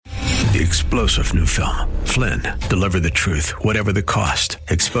The explosive new film, Flynn, deliver the truth, whatever the cost,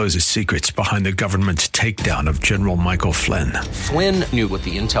 exposes secrets behind the government's takedown of General Michael Flynn. Flynn knew what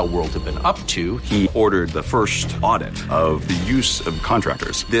the intel world had been up to. He ordered the first audit of the use of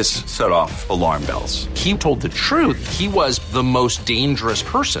contractors. This set off alarm bells. He told the truth. He was the most dangerous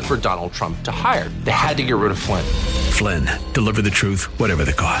person for Donald Trump to hire. They had to get rid of Flynn. Flynn, deliver the truth, whatever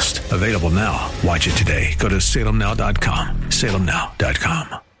the cost. Available now. Watch it today. Go to salemnow.com.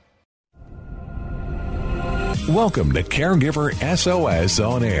 salemnow.com. Welcome to Caregiver SOS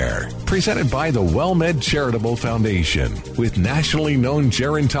On Air, presented by the WellMed Charitable Foundation, with nationally known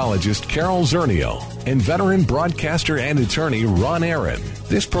gerontologist Carol Zernial and veteran broadcaster and attorney Ron Aaron.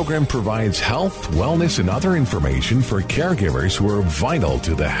 This program provides health, wellness, and other information for caregivers who are vital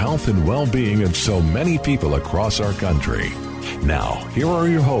to the health and well-being of so many people across our country. Now, here are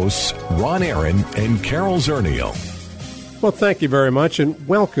your hosts, Ron Aaron and Carol Zernial. Well, thank you very much, and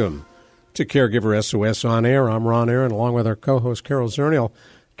welcome to Caregiver SOS On Air. I'm Ron Aaron, along with our co-host Carol Zernial.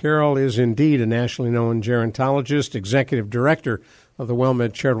 Carol is indeed a nationally known gerontologist, executive director of the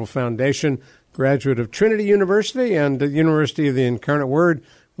WellMed Charitable Foundation, graduate of Trinity University and the University of the Incarnate Word,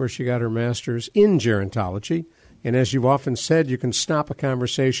 where she got her master's in gerontology. And as you've often said, you can stop a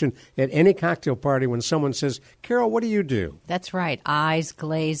conversation at any cocktail party when someone says, Carol, what do you do? That's right. Eyes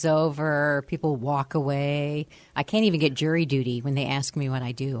glaze over. People walk away. I can't even get jury duty when they ask me what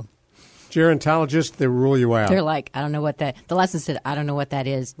I do. Gerontologists, they rule you out. They're like, I don't know what that, the lesson said, I don't know what that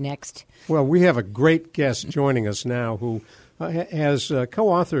is. Next. Well, we have a great guest joining us now who has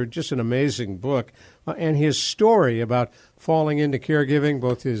co-authored just an amazing book, and his story about falling into caregiving,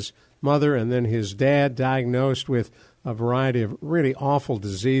 both his mother and then his dad diagnosed with a variety of really awful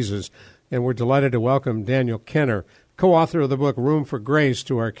diseases. And we're delighted to welcome Daniel Kenner, co-author of the book Room for Grace,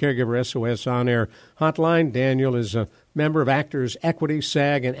 to our Caregiver SOS On Air hotline. Daniel is a member of Actors Equity,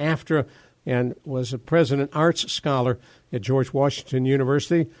 SAG, and AFTRA, and was a President Arts Scholar at George Washington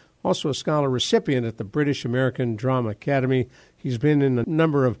University, also a scholar recipient at the British American Drama Academy. He's been in a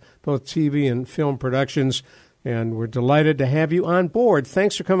number of both TV and film productions, and we're delighted to have you on board.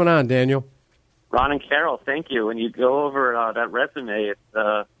 Thanks for coming on, Daniel. Ron and Carol, thank you. When you go over that resume,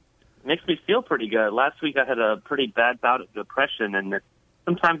 it makes me feel pretty good. Last week I had a pretty bad bout of depression, and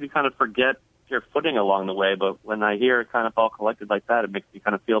sometimes you kind of forget your footing along the way, but when I hear it kind of all collected like that, it makes me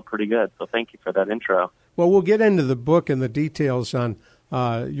kind of feel pretty good. So thank you for that intro. Well, we'll get into the book and the details on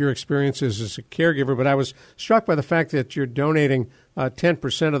your experiences as a caregiver, but I was struck by the fact that you're donating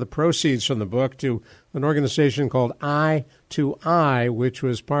 10% of the proceeds from the book to an organization called Eye to Eye, which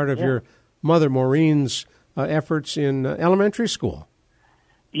was part of your mother, Maureen's, efforts in elementary school.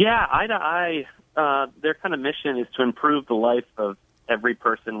 Yeah, Eye to Eye, their kind of mission is to improve the life of every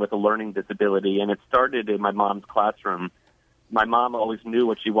person with a learning disability, and it started in my mom's classroom. My mom always knew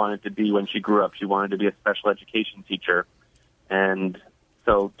what she wanted to be when she grew up. She wanted to be a special education teacher. And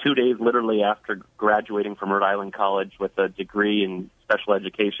so 2 days literally after graduating from Rhode Island College with a degree in special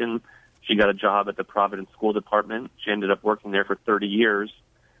education, she got a job at the Providence School Department. She ended up working there for 30 years.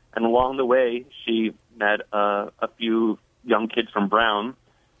 And along the way, she met a few young kids from Brown,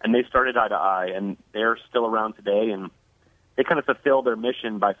 and they started Eye to Eye, and they're still around today, and they kind of fulfill their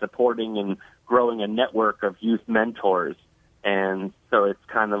mission by supporting and growing a network of youth mentors. And so it's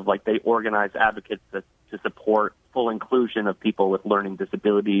kind of like they organize advocates to support full inclusion of people with learning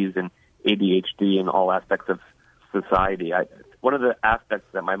disabilities and ADHD and all aspects of society. One of the aspects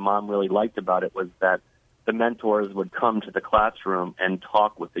that my mom really liked about it was that the mentors would come to the classroom and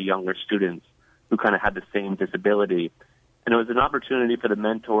talk with the younger students who kind of had the same disability. And it was an opportunity for the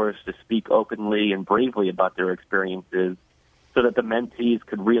mentors to speak openly and bravely about their experiences so that the mentees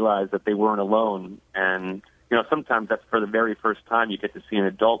could realize that they weren't alone. And, you know, sometimes that's for the very first time you get to see an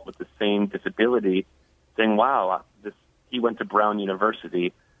adult with the same disability saying, wow, he went to Brown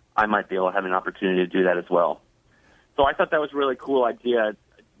University. I might be able to have an opportunity to do that as well. So I thought that was a really cool idea.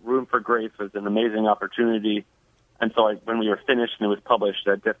 Room for Grace was an amazing opportunity. And so when we were finished and it was published,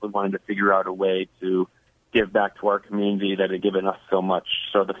 I definitely wanted to figure out a way to give back to our community that had given us so much.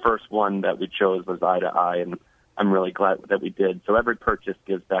 So the first one that we chose was Eye to Eye, and I'm really glad that we did. So every purchase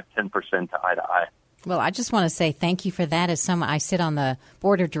gives back 10% to Eye to Eye. Well, I just want to say thank you for that. I sit on the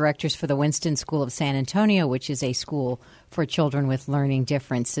board of directors for the Winston School of San Antonio, which is a school for children with learning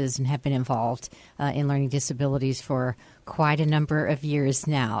differences, and have been involved in learning disabilities for quite a number of years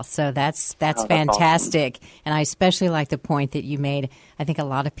now. So that's fantastic. Awesome. And I especially like the point that you made. I think a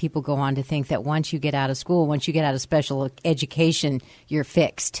lot of people go on to think that once you get out of school, once you get out of special education, you're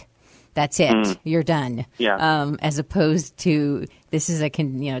fixed. That's it. You're done. Yeah. As opposed to this is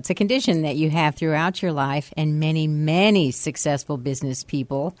it's a condition that you have throughout your life, and many, many successful business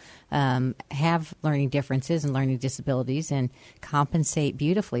people have learning differences and learning disabilities and compensate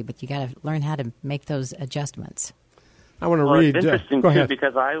beautifully. But you got to learn how to make those adjustments. I want to read. It's interesting go too ahead.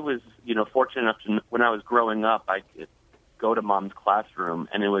 because I was, fortunate enough to when I was growing up, I could go to Mom's classroom,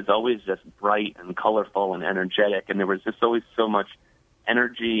 and it was always just bright and colorful and energetic, and there was just always so much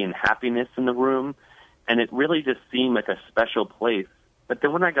energy and happiness in the room, and it really just seemed like a special place. But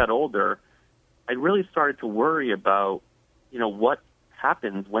then when I got older, I really started to worry about, what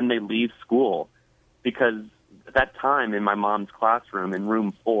happens when they leave school, because at that time in my mom's classroom in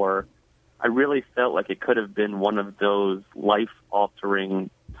room 4, I really felt like it could have been one of those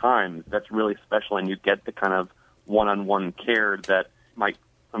life-altering times that's really special, and you get the kind of one-on-one care that might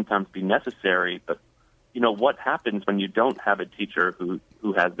sometimes be necessary. But, what happens when you don't have a teacher who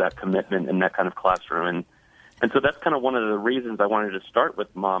has that commitment in that kind of classroom? And so that's kind of one of the reasons I wanted to start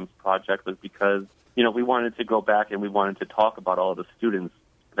with Mom's Project, was because, we wanted to go back and we wanted to talk about all the students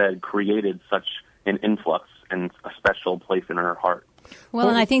that had created such an influx and a special place in her heart. Well,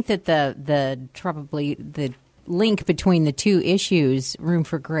 and I think that the link between the two issues, Room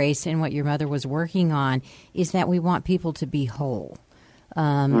for Grace and what your mother was working on, is that we want people to be whole.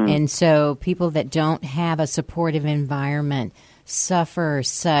 And so people that don't have a supportive environment suffer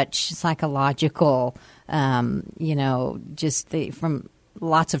such psychological, from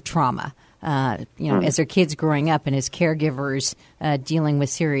lots of trauma. As their kids growing up and as caregivers dealing with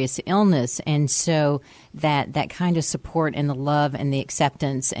serious illness. And so that kind of support and the love and the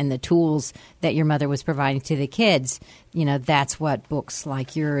acceptance and the tools that your mother was providing to the kids, that's what books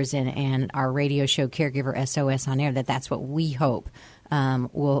like yours and our radio show Caregiver SOS on Air, that's what we hope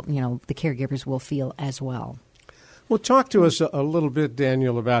the caregivers will feel as well. Well, talk to us a little bit,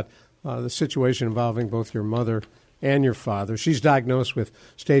 Daniel, about the situation involving both your mother and your father. She's diagnosed with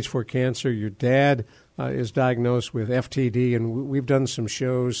stage 4 cancer. Your dad is diagnosed with FTD, and we've done some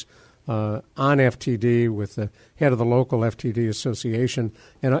shows on FTD with the head of the local FTD association.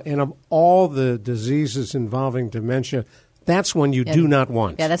 And of all the diseases involving dementia, that's one you do not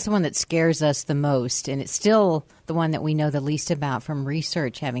want. Yeah, that's the one that scares us the most, and it's still the one that we know the least about from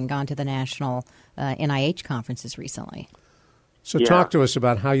research, having gone to the national NIH conferences recently. So talk to us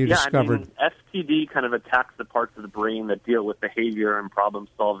about how you discovered. FTD kind of attacks the parts of the brain that deal with behavior and problem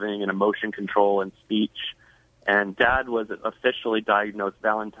solving and emotion control and speech. And Dad was officially diagnosed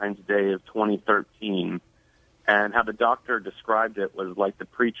Valentine's Day of 2013. And how the doctor described it was like the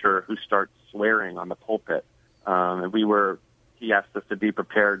preacher who starts swearing on the pulpit. And he asked us to be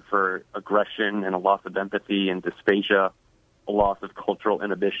prepared for aggression and a loss of empathy and dysphagia, a loss of cultural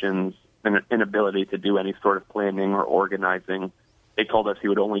inhibitions, and an inability to do any sort of planning or organizing. They told us he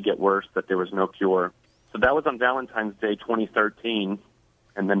would only get worse, that there was no cure. So that was on Valentine's Day 2013.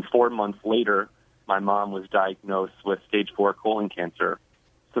 And then 4 months later, my mom was diagnosed with stage 4 colon cancer.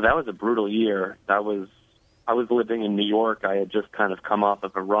 So that was a brutal year. I was living in New York. I had just kind of come off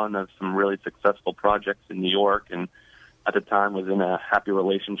of a run of some really successful projects in New York, and at the time was in a happy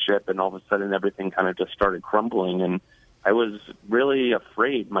relationship, and all of a sudden everything kind of just started crumbling, and I was really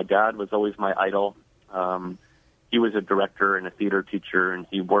afraid. My dad was always my idol. He was a director and a theater teacher, and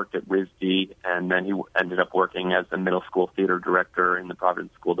he worked at RISD, and then he ended up working as a middle school theater director in the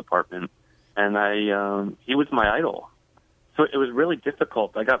Providence School Department. And he was my idol. So it was really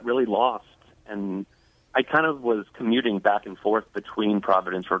difficult. I got really lost, and I kind of was commuting back and forth between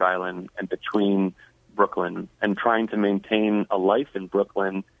Providence, Rhode Island, and between Brooklyn, and trying to maintain a life in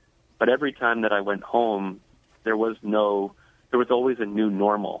Brooklyn. But every time that I went home, there was always a new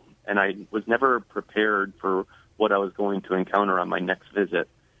normal, and I was never prepared for what I was going to encounter on my next visit.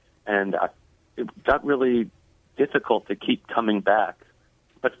 And it got really difficult to keep coming back.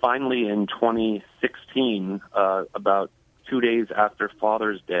 But finally in 2016, about 2 days after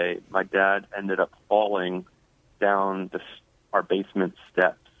Father's Day, my dad ended up falling down our basement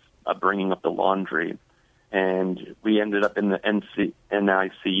steps, bringing up the laundry. And we ended up in the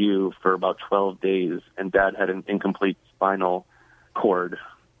NICU for about 12 days, and Dad had an incomplete spinal cord.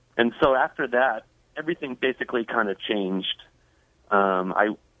 And so after that, everything basically kind of changed.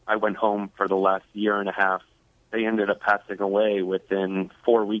 I went home for the last year and a half. They ended up passing away within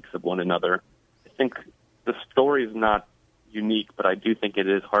 4 weeks of one another. I think the story is not unique, but I do think it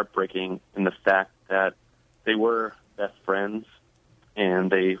is heartbreaking in the fact that they were best friends and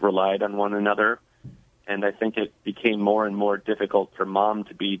they relied on one another. And I think it became more and more difficult for Mom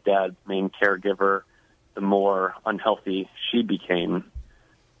to be Dad's main caregiver the more unhealthy she became.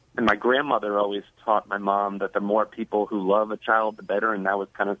 And my grandmother always taught my mom that the more people who love a child, the better, and that was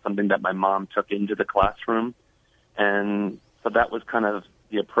kind of something that my mom took into the classroom. And so that was kind of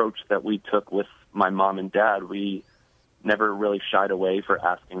the approach that we took with my mom and dad. We never really shied away for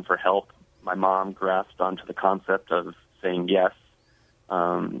asking for help. My mom grasped onto the concept of saying yes.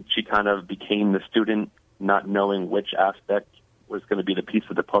 She kind of became the student, not knowing which aspect was going to be the piece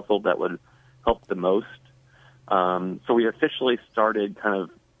of the puzzle that would help the most. So we officially started kind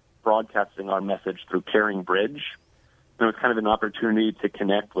of broadcasting our message through Caring Bridge. And it was kind of an opportunity to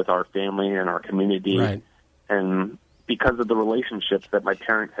connect with our family and our community. Right. And because of the relationships that my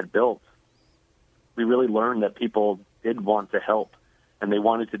parents had built, we really learned that people did want to help, and they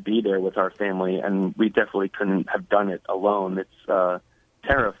wanted to be there with our family, and we definitely couldn't have done it alone. It's a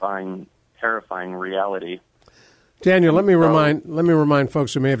terrifying reality. Daniel, let me remind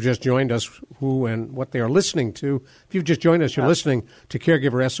folks who may have just joined us who and what they are listening to. If you've just joined us, you're listening to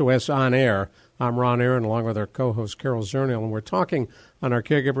Caregiver SOS On Air. I'm Ron Aaron, along with our co-host Carol Zernial, and we're talking on our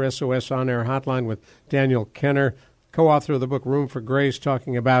Caregiver SOS On Air hotline with Daniel Kenner, co-author of the book Room for Grace,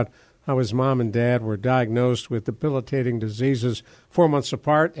 talking about how his mom and dad were diagnosed with debilitating diseases 4 months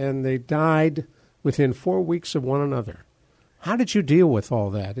apart, and they died within 4 weeks of one another. How did you deal with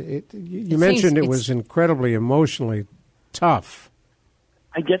all that? You mentioned it was incredibly emotionally tough.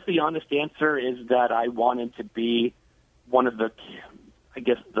 I guess the honest answer is that I wanted to be one of the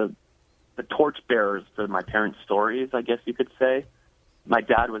torchbearers to my parents' stories, I guess you could say. My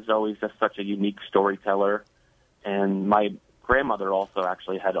dad was always just such a unique storyteller, and my grandmother also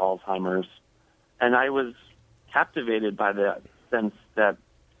actually had Alzheimer's. And I was captivated by the sense that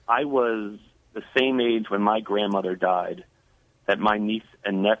I was the same age when my grandmother died that my niece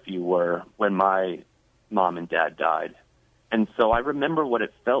and nephew were when my mom and dad died. And so I remember what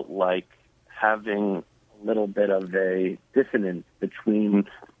it felt like having a little bit of a dissonance between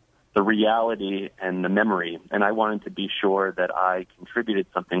the reality and the memory. And I wanted to be sure that I contributed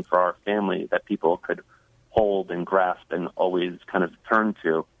something for our family that people could hold and grasp and always kind of turn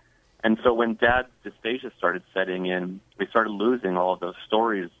to. And so when Dad's dysphagia started setting in, we started losing all of those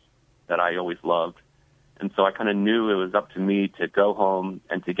stories that I always loved. And so I kind of knew it was up to me to go home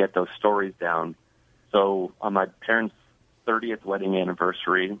and to get those stories down. So on my parents' 30th wedding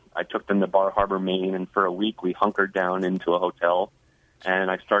anniversary, I took them to Bar Harbor, Maine, and for a week we hunkered down into a hotel,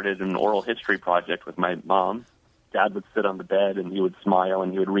 and I started an oral history project with my mom. Dad would sit on the bed, and he would smile,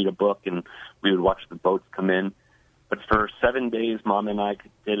 and he would read a book, and we would watch the boats come in. But for 7 days, Mom and I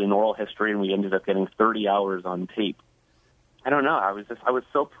did an oral history, and we ended up getting 30 hours on tape. I don't know. I was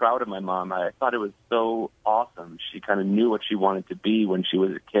so proud of my mom. I thought it was so awesome. She kind of knew what she wanted to be when she was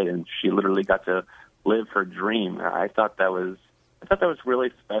a kid, and she literally got to live her dream. I thought that was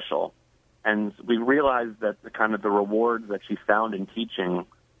really special. And we realized that the rewards that she found in teaching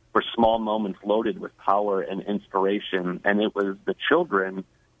were small moments loaded with power and inspiration, and it was the children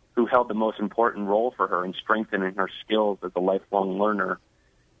who held the most important role for her in strengthening her skills as a lifelong learner.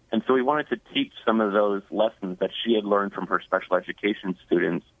 And so we wanted to teach some of those lessons that she had learned from her special education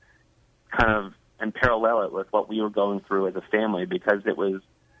students, and parallel it with what we were going through as a family, because it was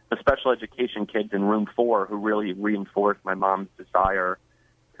the special education kids in room 4 who really reinforced my mom's desire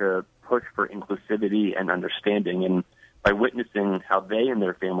to push for inclusivity and understanding. And by witnessing how they and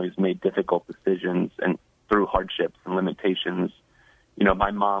their families made difficult decisions and through hardships and limitations,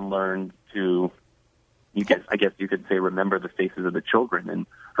 my mom learned to, I guess you could say, remember the faces of the children, and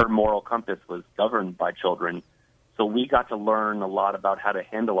her moral compass was governed by children. So we got to learn a lot about how to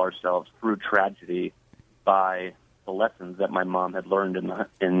handle ourselves through tragedy by the lessons that my mom had learned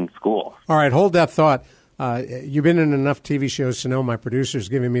in school. All right, hold that thought. You've been in enough TV shows to know my producer's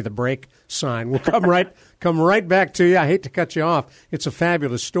giving me the break sign. We'll come right back to you. I hate to cut you off. It's a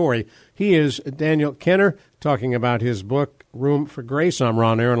fabulous story. He is Daniel Kenner, talking about his book, Room for Grace. I'm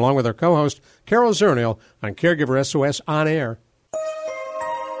Ron Aaron, along with our co-host, Carol Zernial, on Caregiver SOS On Air.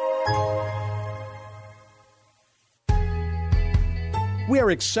 We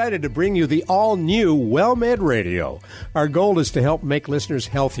are excited to bring you the all-new WellMed Radio. Our goal is to help make listeners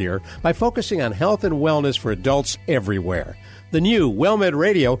healthier by focusing on health and wellness for adults everywhere. The new WellMed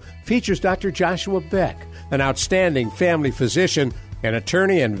Radio features Dr. Joshua Beck, an outstanding family physician, and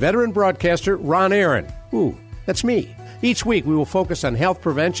attorney and veteran broadcaster Ron Aaron. Ooh, that's me. Each week we will focus on health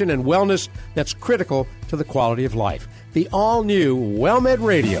prevention and wellness that's critical to the quality of life. The all-new WellMed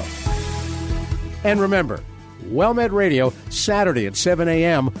Radio. And remember, WellMed Radio, Saturday at 7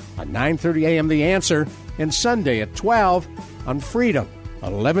 a.m. on 9:30 a.m. The Answer, and Sunday at 12 on Freedom,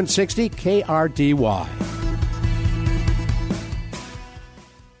 1160 KRDY.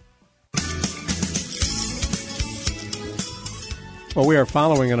 Well, we are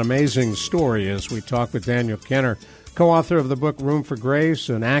following an amazing story as we talk with Daniel Kenner, co-author of the book Room for Grace,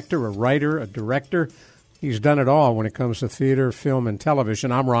 an actor, a writer, a director. He's done it all when it comes to theater, film, and television.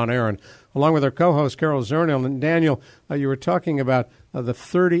 I'm Ron Aaron, along with our co-host Carol Zernial. And Daniel, you were talking about the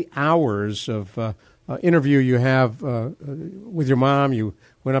 30 hours of interview you have with your mom. You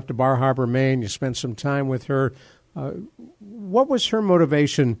went up to Bar Harbor, Maine. You spent some time with her. What was her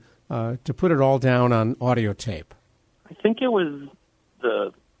motivation to put it all down on audio tape? I think it was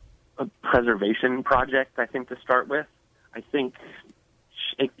a preservation project, I think, to start with. I think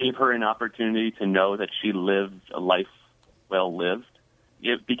it gave her an opportunity to know that she lived a life well lived.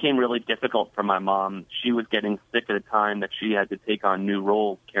 It became really difficult for my mom. She was getting sick at a time that she had to take on new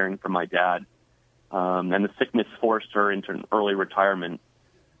roles caring for my dad. And the sickness forced her into an early retirement.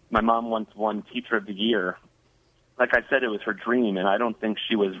 My mom once won Teacher of the Year. Like I said, it was her dream, and I don't think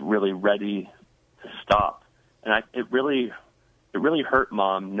she was really ready to stop. And it really hurt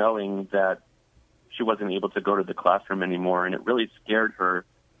Mom knowing that she wasn't able to go to the classroom anymore, and it really scared her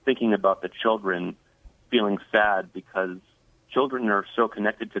thinking about the children feeling sad because children are so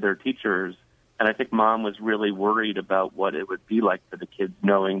connected to their teachers, and I think Mom was really worried about what it would be like for the kids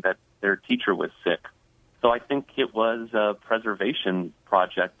knowing that their teacher was sick. So I think it was a preservation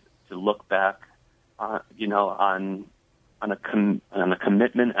project to look back, on a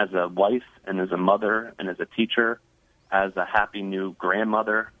commitment as a wife and as a mother and as a teacher, as a happy new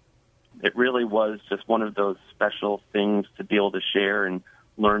grandmother. It really was just one of those special things to be able to share and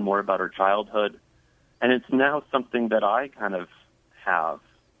learn more about her childhood. And it's now something that I kind of have.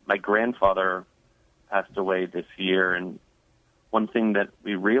 My grandfather passed away this year, and one thing that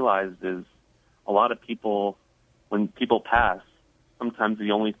we realized is a lot of people, when people pass, sometimes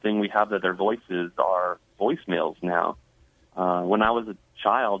the only thing we have of their voices are voicemails now. When I was a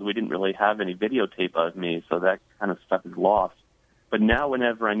child, we didn't really have any videotape of me, so that kind of stuff is lost. But now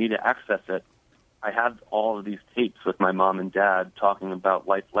whenever I need to access it, I have all of these tapes with my mom and dad talking about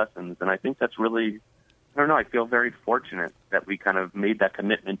life lessons, and I think that's really, I feel very fortunate that we kind of made that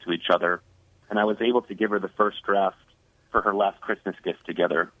commitment to each other, and I was able to give her the first draft for her last Christmas gift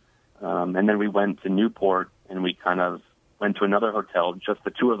together. And then we went to Newport, and we kind of went to another hotel, just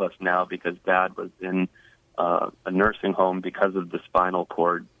the two of us now, because Dad was in a nursing home because of the spinal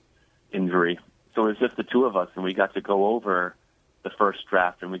cord injury. So it was just the two of us, and we got to go over the first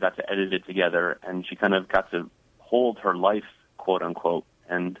draft, and we got to edit it together, and she kind of got to hold her life, quote unquote.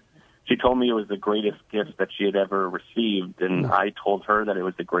 And she told me it was the greatest gift that she had ever received, and I told her that it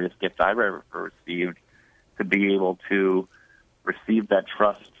was the greatest gift I've ever received, to be able to receive that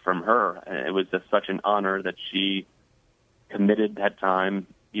trust from her. And it was just such an honor that she committed that time,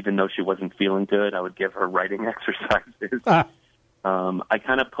 even though she wasn't feeling good. I would give her writing exercises. I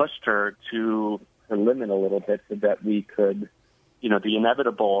kind of pushed her to her limit a little bit so that we could, the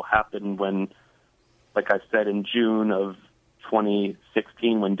inevitable happened when, like I said, in June of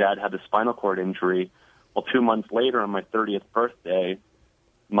 2016, when Dad had the spinal cord injury. Well, 2 months later, on my 30th birthday,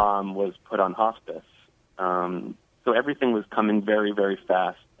 Mom was put on hospice. So everything was coming very, very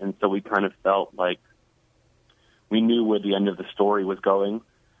fast, and so we kind of felt like we knew where the end of the story was going,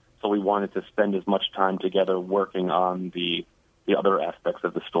 so we wanted to spend as much time together working on the other aspects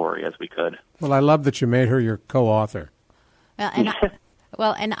of the story as we could. Well, I love that you made her your co-author. I'm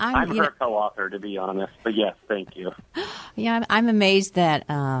her co-author, to be honest, but yes, thank you. Yeah, I'm amazed that,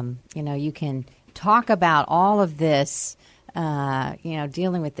 you can talk about all of this,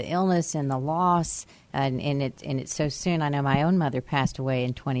 dealing with the illness and the loss, and it's so soon. I know my own mother passed away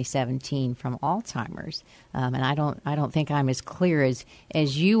in 2017 from Alzheimer's, and I don't think I'm as clear as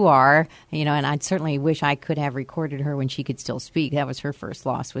you are, and I certainly wish I could have recorded her when she could still speak. That was her first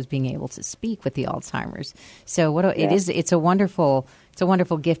loss, was being able to speak with the Alzheimer's. So it's a wonderful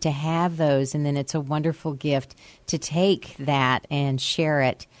gift to have those, and then it's a wonderful gift to take that and share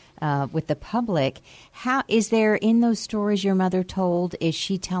it with the public. How is there, in those stories your mother told, is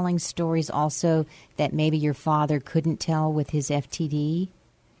she telling stories also that maybe your father couldn't tell with his FTD?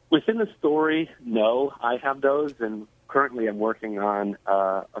 Within the story, no. I have those, and currently I'm working on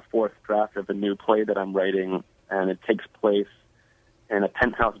a fourth draft of a new play that I'm writing, and it takes place in a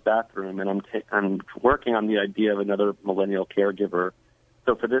penthouse bathroom, and I'm working on the idea of another millennial caregiver.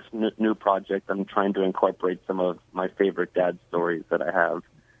 So for this new project, I'm trying to incorporate some of my favorite dad stories that I have.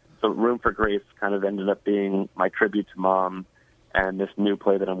 So Room for Grace kind of ended up being my tribute to Mom, and this new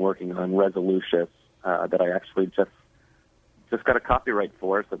play that I'm working on, Resolucious, that I actually just got a copyright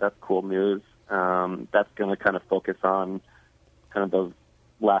for, so that's cool news. That's going to kind of focus on kind of those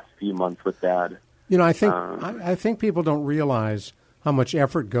last few months with Dad. I think people don't realize how much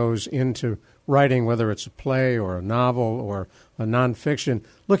effort goes into writing, whether it's a play or a novel or a nonfiction.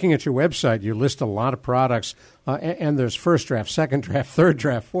 Looking at your website, you list a lot of products, and there's first draft, second draft, third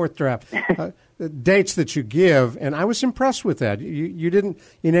draft, fourth draft, dates that you give, and I was impressed with that. You didn't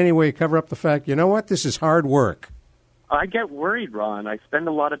in any way cover up the fact, you know what, this is hard work. I get worried, Ron. I spend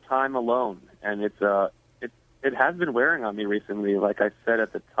a lot of time alone, and it has been wearing on me recently. Like I said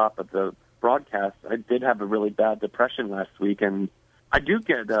at the top of the broadcast, I did have a really bad depression last week, and I do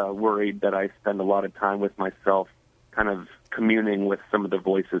get worried that I spend a lot of time with myself, kind of communing with some of the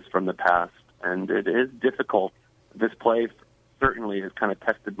voices from the past, and it is difficult. This play certainly has kind of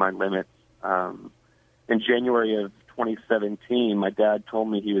tested my limits. In January of 2017, my dad told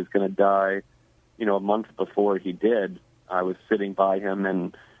me he was going to die, a month before he did. I was sitting by him,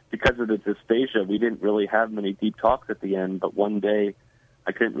 and because of the dysphagia, we didn't really have many deep talks at the end, but one day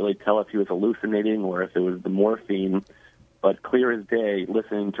I couldn't really tell if he was hallucinating or if it was the morphine, but clear as day,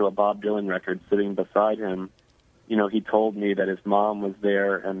 listening to a Bob Dylan record sitting beside him, he told me that his mom was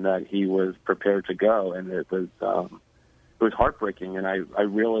there and that he was prepared to go, and it was heartbreaking, and I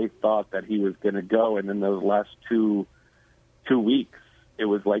really thought that he was going to go, and in those last two weeks, it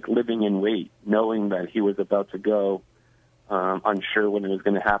was like living in wait, knowing that he was about to go, unsure when it was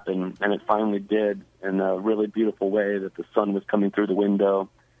going to happen, and it finally did in a really beautiful way, that the sun was coming through the window,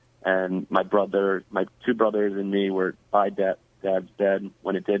 and my two brothers and me were by Dad's bed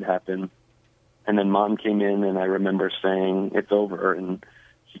when it did happen, and then Mom came in, and I remember saying, "It's over," and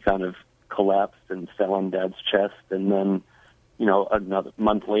she kind of collapsed and fell on Dad's chest, and then another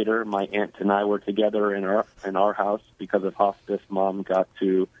month later, my aunt and I were together in our house because of hospice. Mom got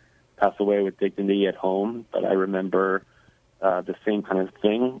to pass away with dignity at home, but I remember the same kind of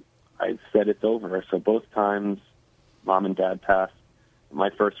thing. I said it's over. So both times Mom and Dad passed,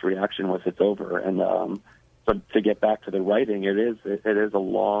 my first reaction was it's over. And so to get back to the writing, it is a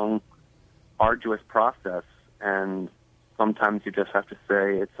long, arduous process, and sometimes you just have to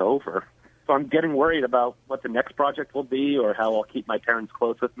say it's over. So I'm getting worried about what the next project will be or how I'll keep my parents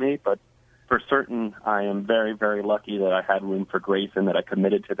close with me. But for certain, I am very, very lucky that I had room for grace and that I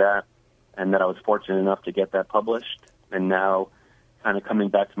committed to that and that I was fortunate enough to get that published. And now, kind of coming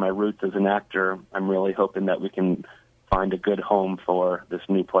back to my roots as an actor, I'm really hoping that we can find a good home for this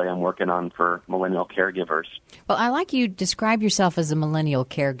new play I'm working on for millennial caregivers. Well, I like you describe yourself as a millennial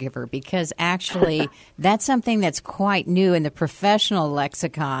caregiver because actually that's something that's quite new in the professional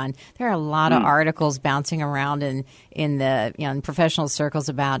lexicon. There are a lot of articles bouncing around in the in professional circles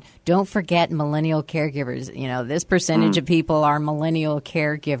about don't forget millennial caregivers. This percentage of people are millennial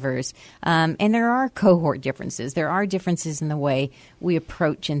caregivers. And there are cohort differences. There are differences in the way we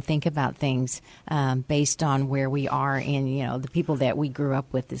approach and think about things based on where we are in, the people that we grew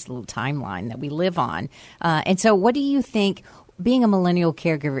up with, this little timeline that we live on. And so what do you think, being a millennial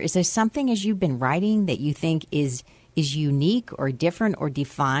caregiver, is there something as you've been writing that you think is unique or different or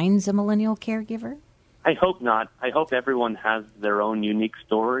defines a millennial caregiver? I hope not. I hope everyone has their own unique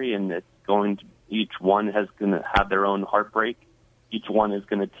story, and each one is going to have their own heartbreak. Each one is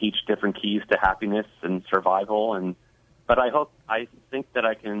going to teach different keys to happiness and survival. But I think that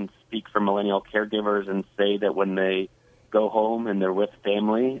I can speak for millennial caregivers and say that when they go home and they're with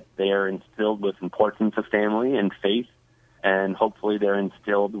family, they are instilled with importance of family and faith, and hopefully they're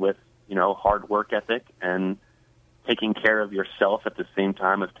instilled with, hard work ethic and taking care of yourself at the same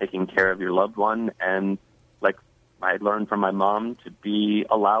time of taking care of your loved one. And like I learned from my mom,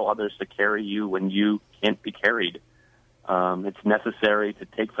 allow others to carry you when you can't be carried. It's necessary to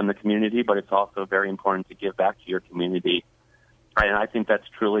take from the community, but it's also very important to give back to your community. And I think that's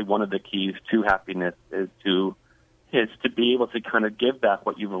truly one of the keys to happiness is to be able to kind of give back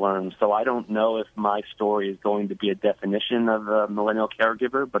what you've learned. So I don't know if my story is going to be a definition of a millennial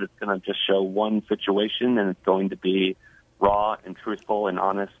caregiver, but it's going to just show one situation, and it's going to be raw and truthful and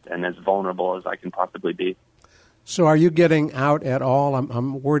honest and as vulnerable as I can possibly be. So are you getting out at all?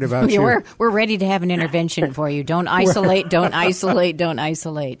 I'm worried about you. We're ready to have an intervention for you. Don't isolate, don't isolate, don't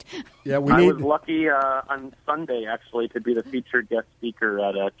isolate. Yeah, I was lucky on Sunday, actually, to be the featured guest speaker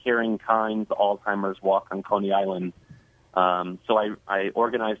at a Caring Kind's Alzheimer's Walk on Coney Island. So I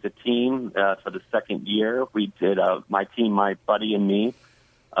organized a team for the second year. We did my team, my buddy, and me.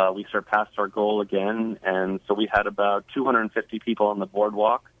 We surpassed our goal again, and so we had about 250 people on the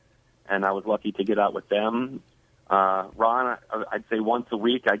boardwalk, and I was lucky to get out with them. Ron, I'd say once a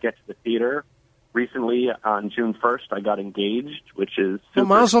week I get to the theater. Recently, on June 1st, I got engaged, which is super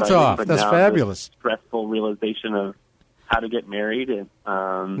Mazel exciting. tov. But That's now fabulous. The stressful realization of how to get married. And,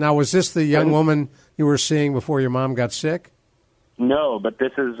 now, was this the young woman you were seeing before your mom got sick? No, but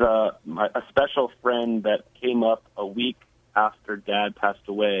this is a special friend that came up a week after Dad passed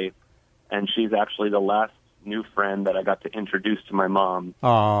away, and she's actually the last new friend that I got to introduce to my mom.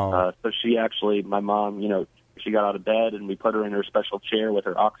 Oh. So she actually, my mom, she got out of bed, and we put her in her special chair with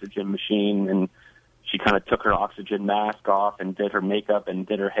her oxygen machine, and she kind of took her oxygen mask off and did her makeup and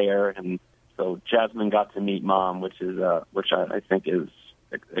did her hair, and so Jasmine got to meet Mom, which I think is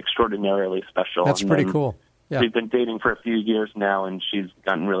extraordinarily special. That's pretty cool. Yeah. We've been dating for a few years now, and she's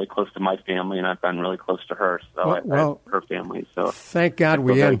gotten really close to my family, and I've gotten really close to her. So her family. So thank God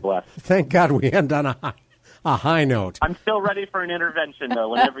we end. Thank God we end on a high note. I'm still ready for an intervention, though.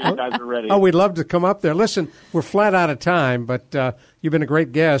 Whenever you guys are ready. Oh, we'd love to come up there. Listen, we're flat out of time, but you've been a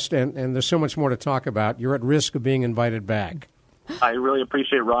great guest, and there's so much more to talk about. You're at risk of being invited back. I really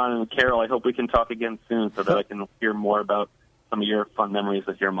appreciate Ron and Carol. I hope we can talk again soon so that I can hear more about some of your fun memories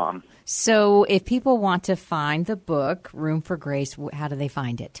with your mom. So if people want to find the book, Room for Grace, how do they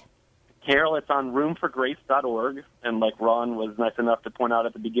find it? Carol, it's on roomforgrace.org. And like Ron was nice enough to point out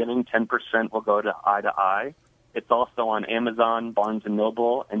at the beginning, 10% will go to Eye to Eye. It's also on Amazon, Barnes &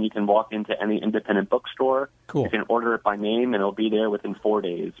 Noble, and you can walk into any independent bookstore. Cool. You can order it by name, and it'll be there within 4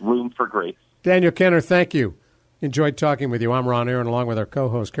 days. Room for Grace. Daniel Kenner, thank you. Enjoyed talking with you. I'm Ron Aaron, along with our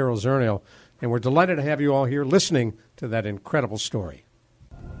co-host, Carol Zernial, and we're delighted to have you all here listening to that incredible story.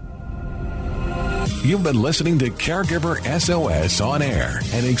 You've been listening to Caregiver SOS On Air,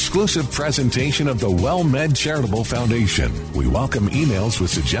 an exclusive presentation of the WellMed Charitable Foundation. We welcome emails with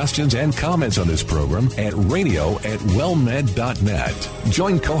suggestions and comments on this program at radio@wellmed.net.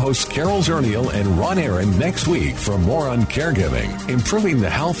 Join co-hosts Carol Zernial and Ron Aaron next week for more on caregiving, improving the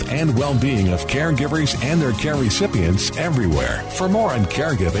health and well-being of caregivers and their care recipients everywhere. For more on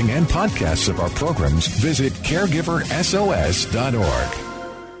caregiving and podcasts of our programs, visit caregiversos.org.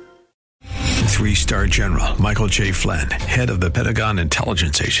 3-star General Michael J. Flynn, head of the Pentagon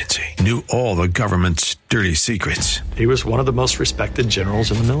Intelligence Agency, knew all the government's dirty secrets. He was one of the most respected generals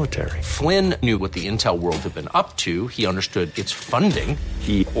in the military. Flynn knew what the intel world had been up to. He understood its funding.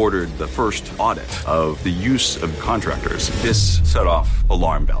 He ordered the first audit of the use of contractors. This set off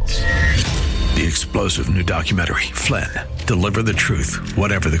alarm bells. The explosive new documentary, Flynn, Deliver the Truth,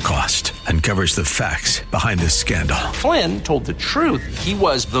 Whatever the Cost, uncovers the facts behind this scandal. Flynn told the truth. He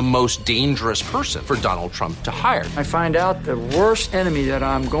was the most dangerous person for Donald Trump to hire. I find out the worst enemy that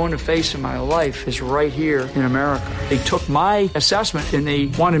I'm going to face in my life is right here in America. They took my assessment and they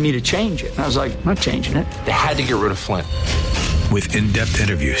wanted me to change it. And I was like, I'm not changing it. They had to get rid of Flynn. With in-depth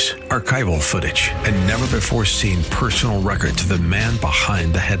interviews, archival footage, and never-before-seen personal records of the man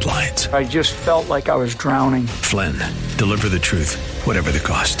behind the headlines. I just felt like I was drowning. Flynn, Deliver the Truth, Whatever the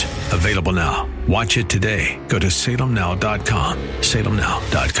Cost. Available now. Watch it today. Go to salemnow.com.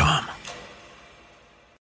 salemnow.com.